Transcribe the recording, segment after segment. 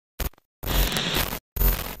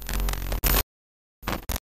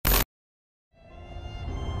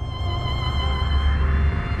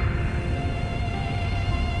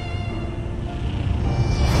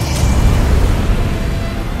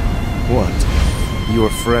Your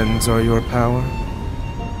friends are your power?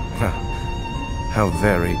 How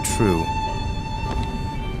very true.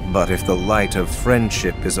 But if the light of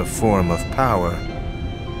friendship is a form of power,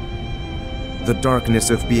 the darkness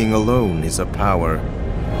of being alone is a power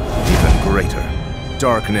even greater.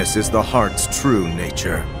 Darkness is the heart's true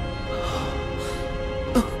nature.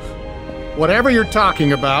 Whatever you're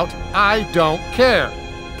talking about, I don't care.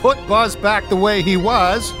 Put Buzz back the way he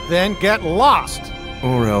was, then get lost.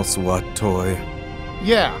 Or else what, Toy?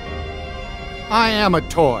 Yeah, I am a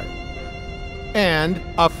toy. And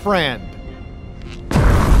a friend.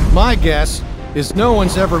 My guess is no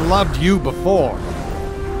one's ever loved you before.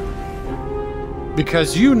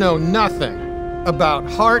 Because you know nothing about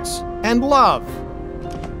hearts and love.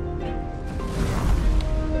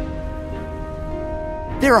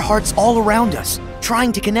 There are hearts all around us,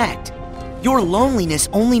 trying to connect. Your loneliness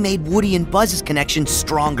only made Woody and Buzz's connection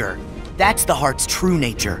stronger. That's the heart's true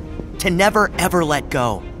nature, to never ever let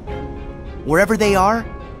go. Wherever they are,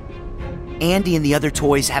 Andy and the other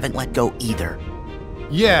toys haven't let go either.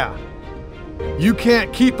 Yeah, you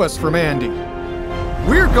can't keep us from Andy.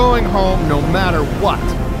 We're going home no matter what.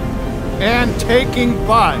 And taking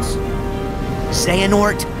Buzz.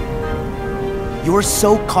 Xehanort, you're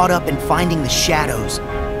so caught up in finding the shadows,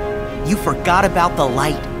 you forgot about the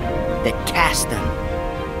light that cast them.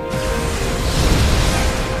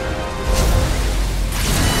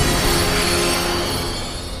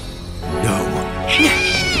 No.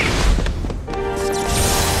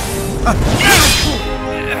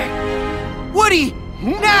 Woody!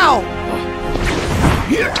 Now!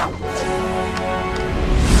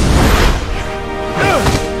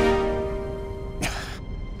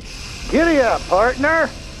 Giddy up, partner.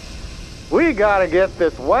 We gotta get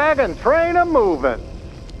this wagon train a-moving.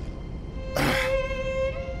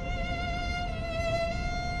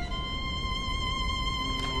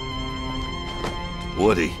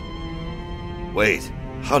 Woody. Wait,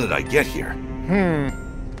 how did I get here?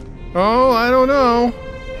 Oh, I don't know.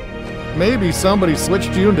 Maybe somebody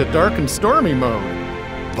switched you into dark and stormy mode.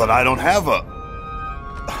 But I don't have a...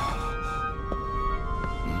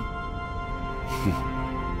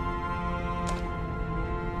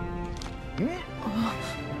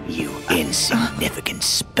 You insignificant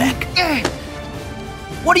speck.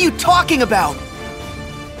 What are you talking about?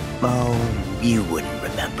 Oh, you wouldn't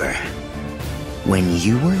remember. When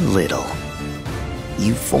you were little,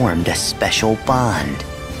 you formed a special bond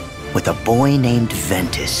with a boy named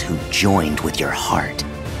Ventus who joined with your heart.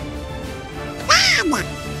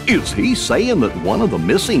 Is he saying that one of the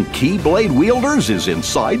missing Keyblade wielders is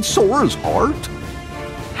inside Sora's heart?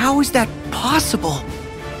 How is that possible?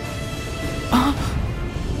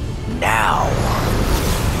 Now,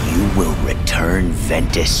 you will return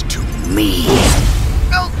Ventus to me.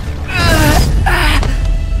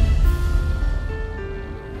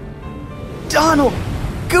 Donald!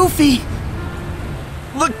 Goofy!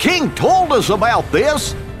 The king told us about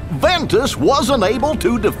this. Ventus wasn't able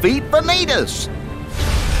to defeat Vanitas.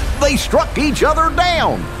 They struck each other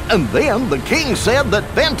down, and then the king said that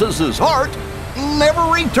Ventus's heart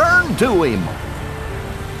never returned to him.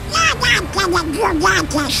 You're not gonna do that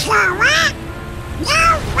to Sora!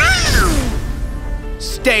 No way!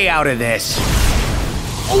 Stay out of this.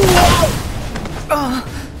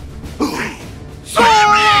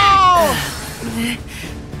 Sora!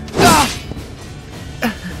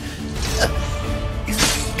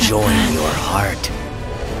 Join your heart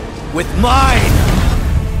with mine!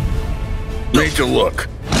 Need to look.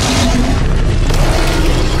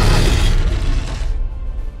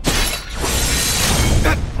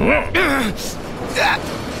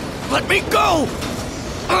 Let me go!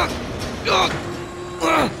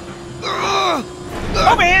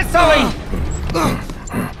 Over here, Sully!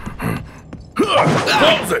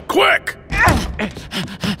 Close it, quick!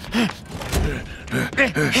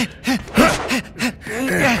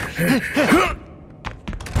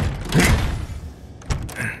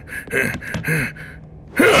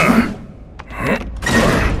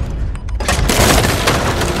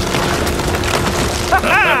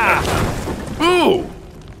 Ooh!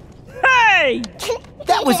 Hey!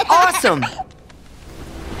 That was awesome!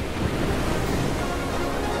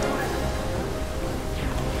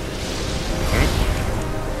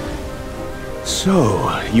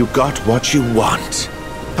 So, you got what you want.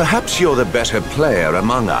 Perhaps you're the better player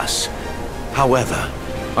among us. However,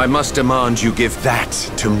 I must demand you give that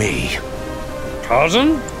to me.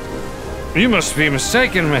 Cousin? You must be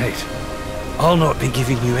mistaken, mate. I'll not be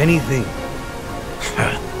giving you anything.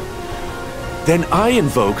 Then I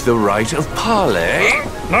invoke the right of parley.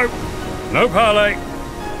 No. No parley.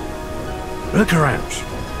 Look around.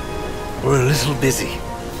 We're a little busy.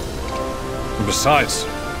 And besides,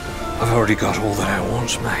 I've already got all that I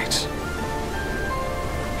want, mate.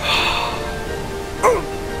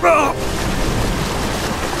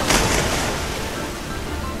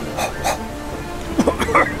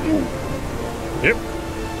 Yep,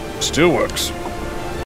 still works.